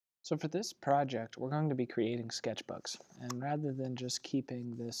So for this project, we're going to be creating sketchbooks, and rather than just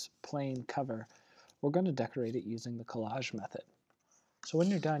keeping this plain cover, we're going to decorate it using the collage method. So when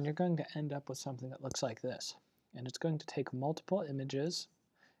you're done, you're going to end up with something that looks like this, and it's going to take multiple images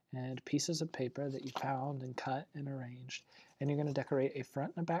and pieces of paper that you found and cut and arranged, and you're going to decorate a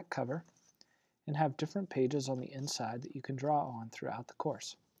front and a back cover and have different pages on the inside that you can draw on throughout the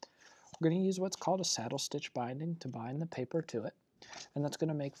course. We're going to use what's called a saddle stitch binding to bind the paper to it, and that's going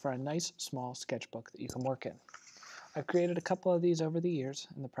to make for a nice small sketchbook that you can work in. I've created a couple of these over the years,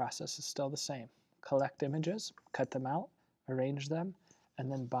 and the process is still the same. Collect images, cut them out, arrange them,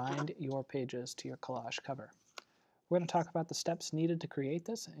 and then bind your pages to your collage cover. We're going to talk about the steps needed to create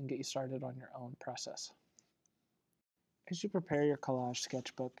this and get you started on your own process. As you prepare your collage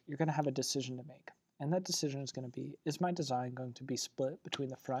sketchbook, you're going to have a decision to make, and that decision is going to be, is my design going to be split between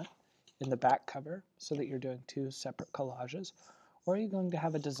the front and the back cover so that you're doing two separate collages, or are you going to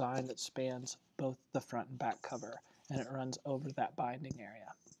have a design that spans both the front and back cover and it runs over that binding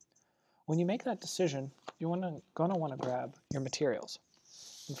area? When you make that decision, you're going to want to grab your materials.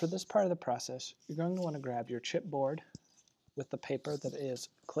 And for this part of the process, you're going to want to grab your chipboard with the paper that is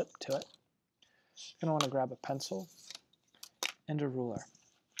clipped to it. You're going to want to grab a pencil and a ruler.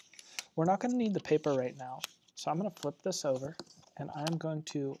 We're not going to need the paper right now, so I'm going to flip this over and I'm going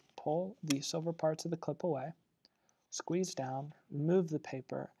to pull the silver parts of the clip away, squeeze down, remove the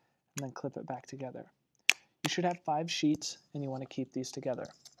paper, and then clip it back together. You should have 5 sheets and you want to keep these together.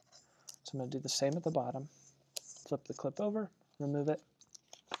 So I'm going to do the same at the bottom, flip the clip over, remove it,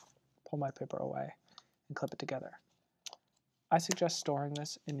 pull my paper away, and clip it together. I suggest storing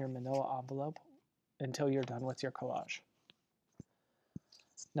this in your manila envelope until you're done with your collage.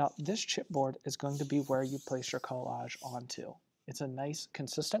 Now this chipboard is going to be where you place your collage onto. It's a nice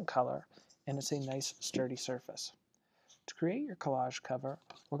consistent color and it's a nice sturdy surface. To create your collage cover,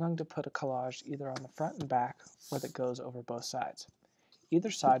 we're going to put a collage either on the front and back or that goes over both sides. Either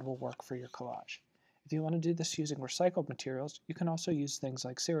side will work for your collage. If you want to do this using recycled materials, you can also use things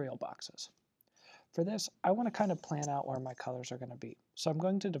like cereal boxes. For this, I want to kind of plan out where my colors are going to be, so I'm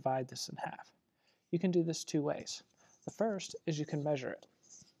going to divide this in half. You can do this 2 ways. The first is you can measure it.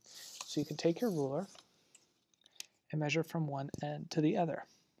 So you can take your ruler and measure from one end to the other.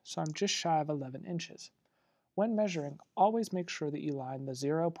 So I'm just shy of 11 inches. When measuring, always make sure that you line the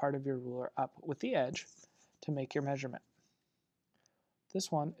 0 part of your ruler up with the edge to make your measurement. This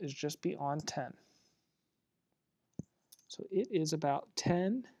one is just beyond 10. So it is about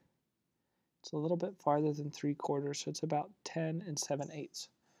 10. It's a little bit farther than 3/4, so it's about 10 7/8,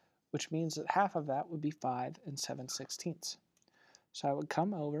 which means that half of that would be 5 7/16. So I would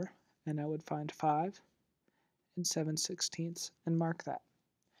come over and I would find 5 7/16 and mark that.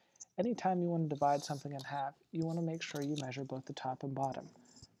 Anytime you want to divide something in half, you want to make sure you measure both the top and bottom.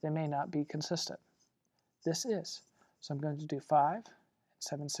 They may not be consistent. This is. So I'm going to do 5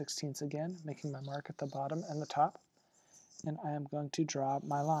 7/16 again, making my mark at the bottom and the top, and I am going to draw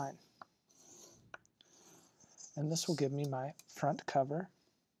my line. And this will give me my front cover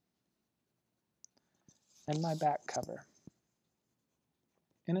and my back cover.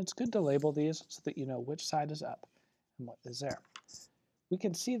 And it's good to label these so that you know which side is up and what is there. We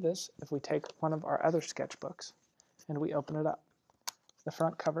can see this if we take one of our other sketchbooks and we open it up. The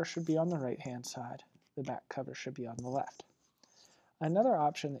front cover should be on the right-hand side, the back cover should be on the left. Another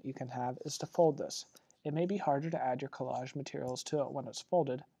option that you can have is to fold this. It may be harder to add your collage materials to it when it's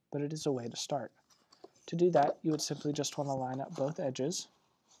folded, but it is a way to start. To do that, you would simply just want to line up both edges,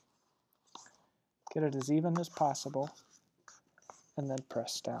 get it as even as possible, and then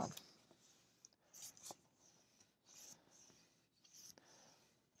press down.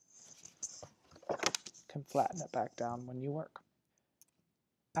 You can flatten it back down when you work.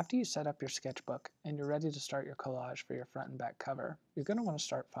 After you set up your sketchbook and you're ready to start your collage for your front and back cover, you're going to want to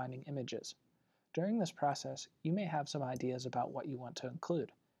start finding images. During this process, you may have some ideas about what you want to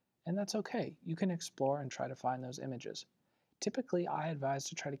include, and that's okay. You can explore and try to find those images. Typically, I advise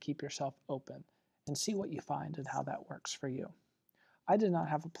to try to keep yourself open and see what you find and how that works for you. I did not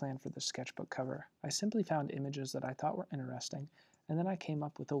have a plan for this sketchbook cover. I simply found images that I thought were interesting, and then I came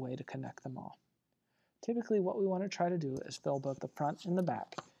up with a way to connect them all. Typically, what we want to try to do is fill both the front and the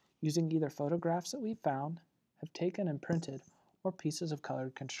back using either photographs that we found, have taken and printed, or pieces of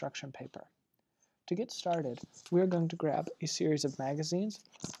colored construction paper. To get started, we are going to grab a series of magazines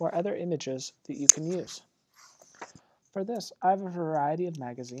or other images that you can use. For this, I have a variety of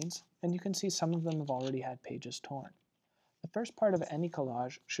magazines, and you can see some of them have already had pages torn. The first part of any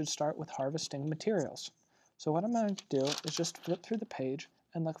collage should start with harvesting materials. So what I'm going to do is just flip through the page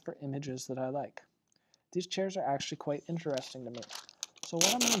and look for images that I like. These chairs are actually quite interesting to me, So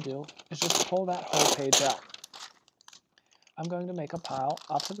what I'm going to do is just pull that whole page out. I'm going to make a pile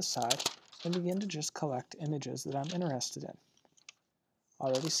off to the side and begin to just collect images that I'm interested in.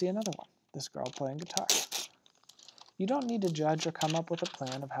 Already see another one, this girl playing guitar. You don't need to judge or come up with a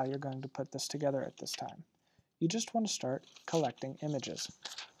plan of how you're going to put this together at this time. You just want to start collecting images.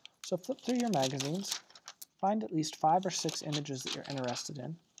 So flip through your magazines, find at least 5 or 6 images that you're interested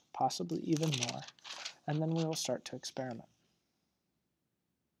in, possibly even more, and then we will start to experiment.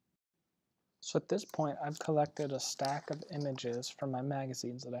 So at this point, I've collected a stack of images from my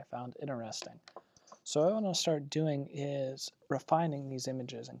magazines that I found interesting. So what I want to start doing is refining these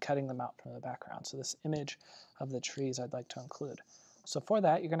images and cutting them out from the background. So this image of the trees I'd like to include. So for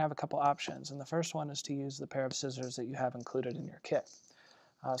that, you're going to have a couple options. And the first one is to use the pair of scissors that you have included in your kit.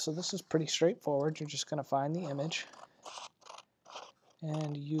 So this is pretty straightforward. You're just going to find the image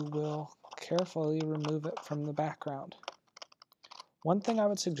and you will carefully remove it from the background. One thing I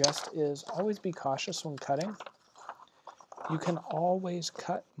would suggest is always be cautious when cutting. You can always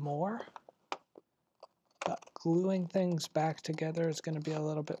cut more, but gluing things back together is going to be a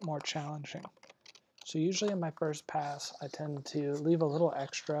little bit more challenging. So usually in my first pass, I tend to leave a little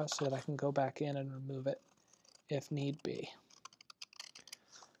extra so that I can go back in and remove it if need be.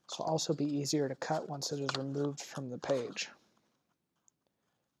 This will also be easier to cut once it is removed from the page.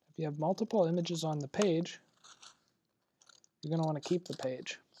 If you have multiple images on the page, you're going to want to keep the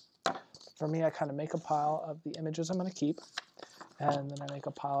page. For me, I kind of make a pile of the images I'm going to keep, and then I make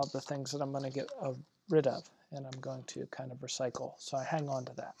a pile of the things that I'm going to get rid of, and I'm going to kind of recycle. So I hang on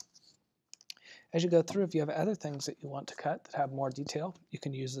to that. As you go through, if you have other things that you want to cut that have more detail, you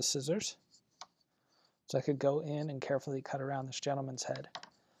can use the scissors. So I could go in and carefully cut around this gentleman's head.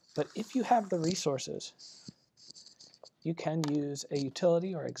 But if you have the resources, you can use a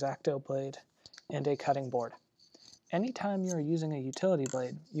utility or X-Acto blade and a cutting board. Anytime you're using a utility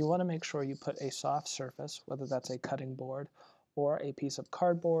blade, you want to make sure you put a soft surface, whether that's a cutting board or a piece of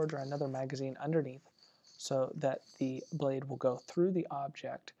cardboard or another magazine underneath, so that the blade will go through the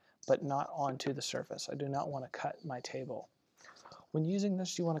object but not onto the surface. I do not want to cut my table. When using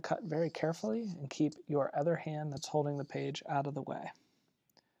this, you want to cut very carefully and keep your other hand that's holding the page out of the way.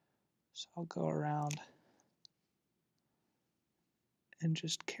 So I'll go around and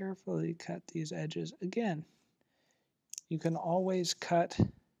just carefully cut these edges. Again, you can always cut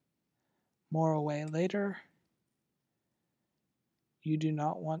more away later. You do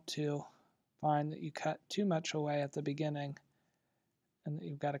not want to find that you cut too much away at the beginning and that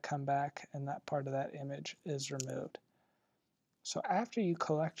you've got to come back and that part of that image is removed. So after you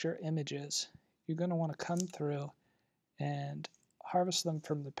collect your images, you're going to want to come through and harvest them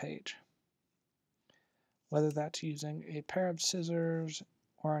from the page, whether that's using a pair of scissors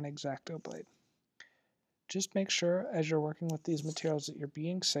or an X-Acto blade. Just make sure as you're working with these materials that you're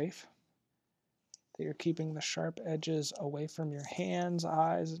being safe, that you're keeping the sharp edges away from your hands,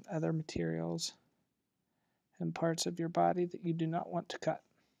 eyes, and other materials and parts of your body that you do not want to cut.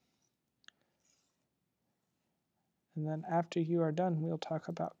 And then after you are done, we'll talk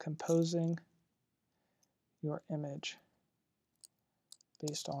about composing your image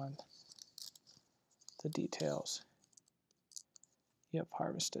based on the details you have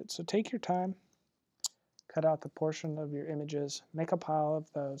harvested. So take your time, cut out the portion of your images, make a pile of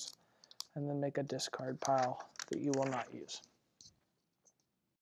those, and then make a discard pile that you will not use.